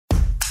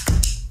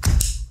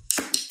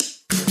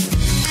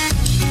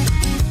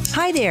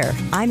Hi there,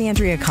 I'm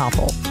Andrea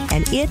Koppel,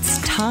 and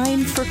it's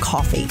time for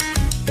coffee,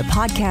 the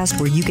podcast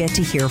where you get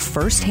to hear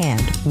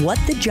firsthand what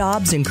the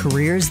jobs and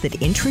careers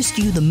that interest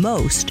you the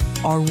most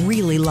are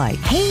really like.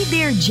 Hey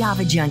there,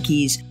 Java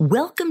junkies.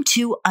 Welcome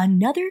to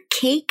another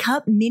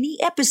K-Cup mini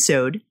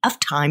episode of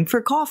Time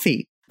for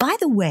Coffee. By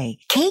the way,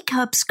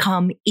 K-Cups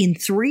come in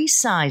 3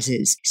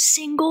 sizes,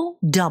 single,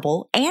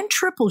 double, and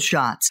triple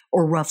shots,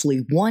 or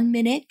roughly 1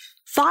 minute,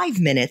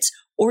 5 minutes,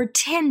 or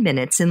 10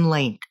 minutes in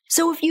length.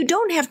 So if you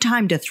don't have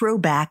time to throw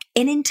back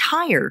an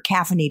entire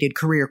caffeinated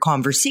career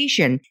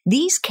conversation,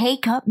 these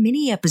K-Cup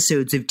mini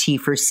episodes of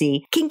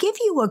T4C can give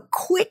you a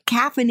quick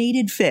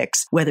caffeinated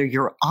fix, whether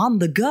you're on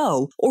the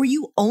go or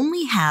you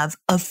only have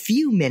a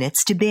few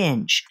minutes to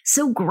binge.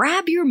 So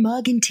grab your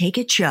mug and take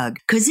a chug,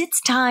 because it's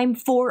time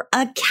for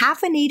a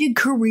caffeinated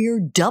career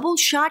double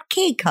shot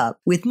K-Cup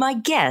with my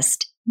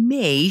guest,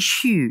 Mei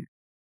Xu.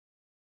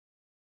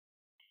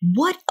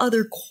 What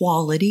other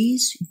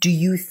qualities do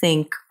you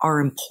think are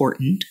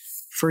important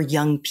for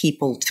young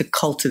people to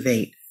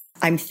cultivate?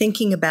 I'm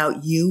thinking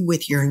about you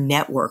with your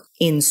network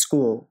in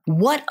school.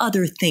 What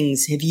other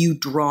things have you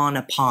drawn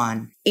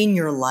upon in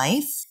your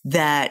life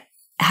that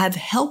have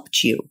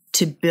helped you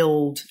to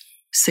build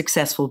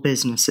successful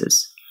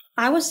businesses?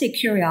 I would say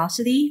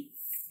curiosity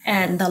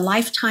and the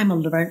lifetime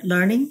of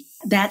learning.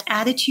 That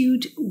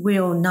attitude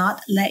will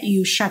not let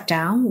you shut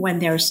down when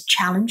there's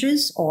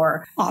challenges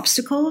or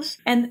obstacles.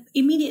 And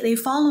immediately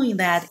following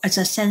that is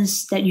a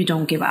sense that you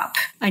don't give up.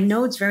 I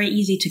know it's very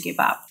easy to give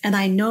up. And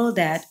I know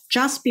that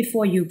just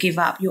before you give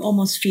up, you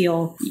almost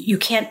feel you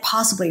can't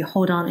possibly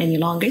hold on any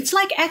longer. It's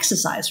like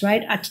exercise,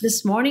 right?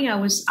 This morning, I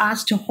was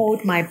asked to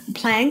hold my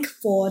plank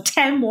for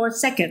 10 more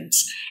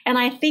seconds. And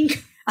I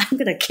think I'm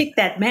going to kick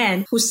that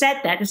man who said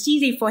that. It's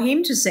easy for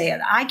him to say it.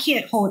 I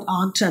can't hold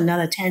on to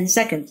another 10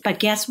 seconds. But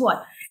guess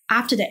what?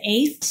 After the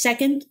 8th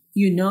second,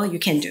 you know you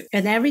can do it.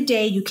 And every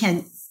day you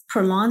can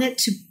prolong it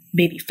to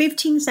maybe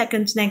 15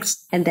 seconds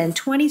next, and then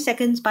 20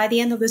 seconds by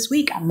the end of this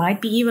week. I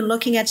might be even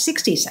looking at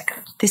 60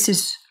 seconds. This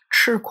is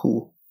吃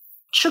苦.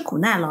 吃苦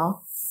耐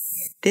劳.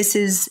 This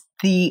is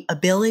the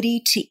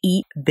ability to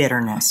eat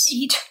bitterness.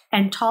 Eat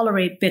and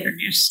tolerate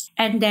bitterness.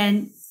 And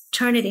then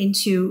turn it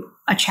into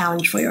a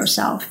challenge for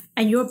yourself.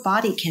 And your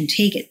body can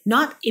take it,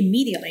 not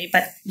immediately,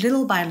 but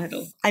little by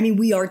little. I mean,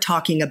 we are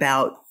talking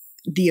about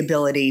the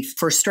ability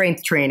for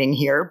strength training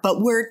here,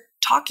 but we're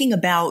talking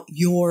about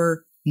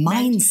your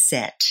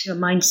mindset. Your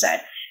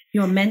mindset,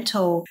 your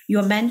mental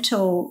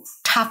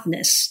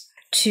toughness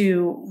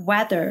to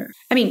weather.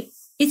 I mean,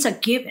 it's a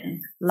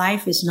given.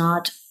 Life is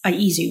not an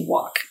easy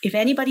walk. If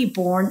anybody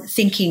born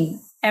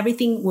thinking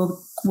everything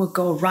will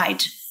go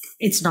right,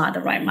 it's not the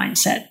right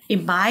mindset.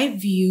 In my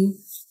view,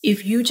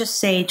 if you just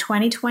say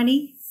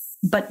 2020,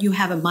 but you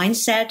have a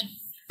mindset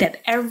that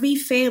every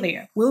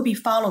failure will be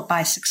followed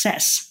by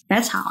success.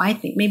 That's how I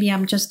think. Maybe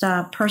I'm just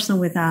a person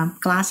with a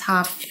glass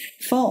half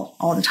full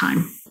all the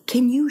time.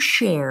 Can you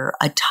share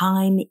a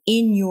time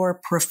in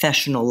your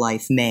professional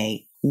life,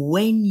 Mei,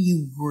 when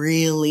you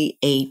really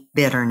ate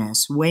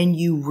bitterness, when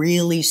you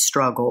really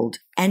struggled,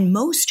 and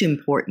most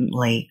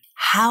importantly,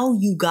 how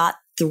you got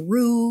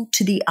through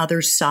to the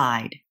other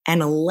side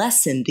and a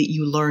lesson that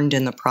you learned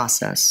in the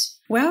process?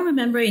 Well, I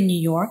remember in New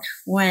York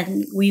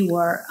when we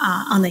were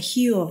on the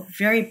heel of a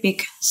very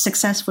big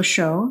successful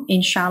show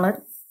in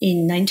Charlotte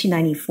in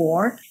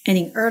 1994. And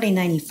in early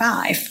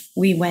 95,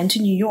 we went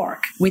to New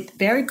York with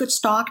very good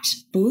stocked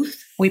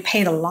booth. We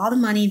paid a lot of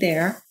money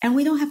there and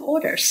we don't have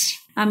orders.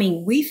 I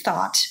mean, we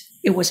thought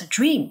it was a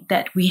dream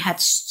that we had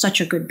such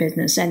a good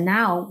business. And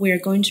now we're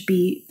going to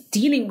be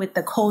dealing with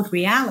the cold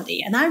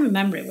reality. And I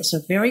remember it was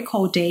a very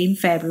cold day in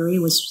February. It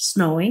was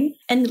snowing.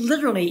 And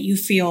literally you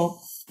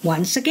feel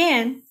once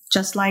again,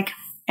 just like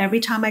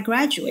every time I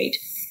graduate,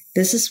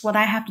 this is what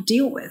I have to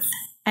deal with.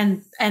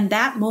 And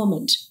that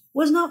moment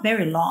was not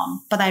very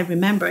long, but I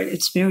remember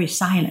it's very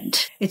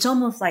silent. It's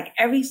almost like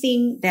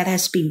everything that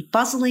has been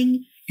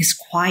buzzing is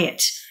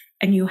quiet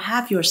and you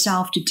have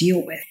yourself to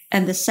deal with.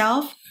 And the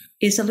self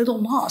is a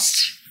little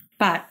lost,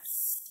 but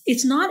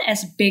it's not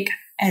as big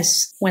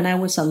as when I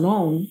was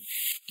alone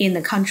in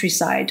the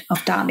countryside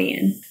of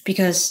Dalian,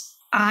 because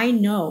I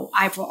know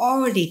I've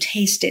already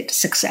tasted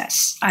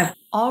success. I've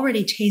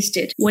already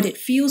tasted what it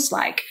feels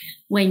like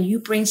when you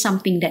bring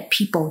something that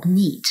people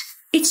need.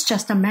 It's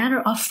just a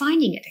matter of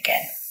finding it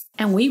again.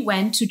 And we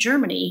went to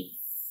Germany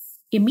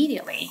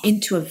immediately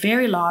into a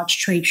very large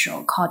trade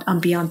show called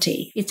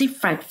Ambiente. It's in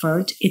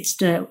Frankfurt. It's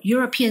the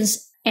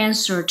Europeans'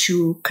 answer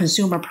to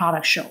consumer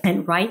product show.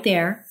 And right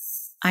there,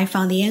 I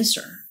found the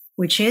answer,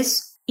 which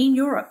is in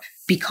Europe,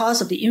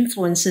 because of the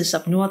influences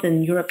of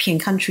Northern European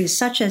countries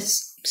such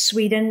as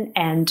Sweden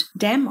and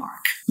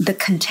Denmark, the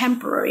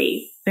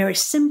contemporary, very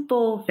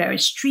simple, very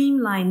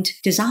streamlined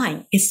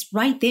design is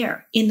right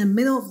there. In the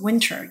middle of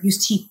winter, you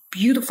see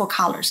beautiful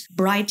colors,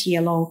 bright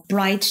yellow,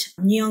 bright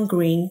neon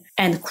green,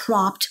 and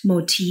cropped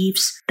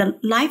motifs. The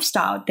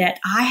lifestyle that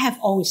I have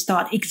always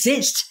thought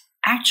exists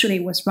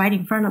actually was right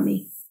in front of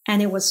me.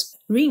 And it was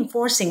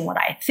reinforcing what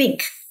I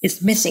think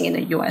is missing in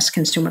the U.S.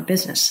 consumer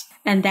business.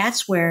 And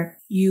that's where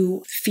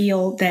you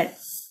feel that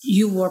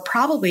you were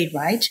probably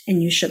right,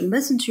 and you should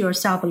listen to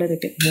yourself a little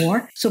bit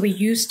more. So we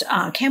used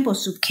Campbell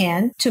soup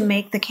can to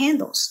make the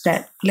candles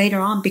that later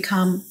on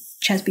become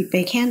Chesapeake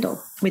Bay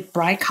candle with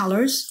bright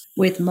colors,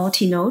 with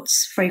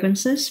multi-notes,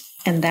 fragrances.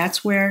 And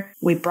that's where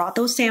we brought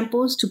those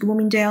samples to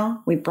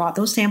Bloomingdale. We brought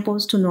those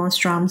samples to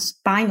Nordstrom's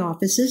buying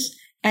offices,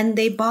 and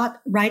they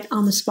bought right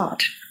on the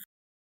spot.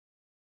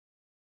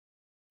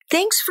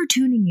 Thanks for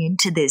tuning in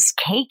to this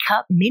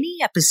K-Cup mini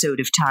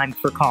episode of Time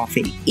for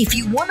Coffee. If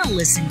you want to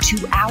listen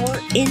to our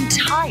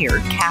entire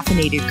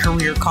caffeinated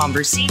career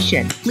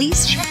conversation,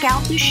 please check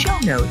out the show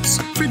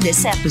notes for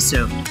this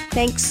episode.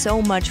 Thanks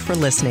so much for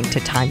listening to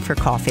Time for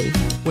Coffee,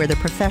 where the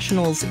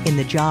professionals in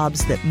the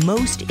jobs that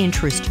most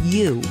interest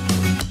you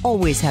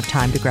always have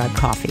time to grab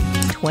coffee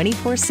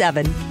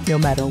 24/7, no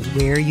matter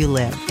where you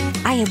live.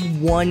 I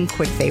have one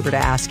quick favor to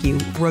ask you.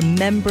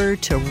 Remember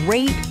to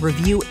rate,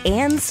 review,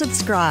 and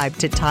subscribe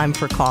to Time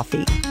for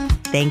Coffee.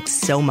 Thanks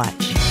so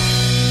much.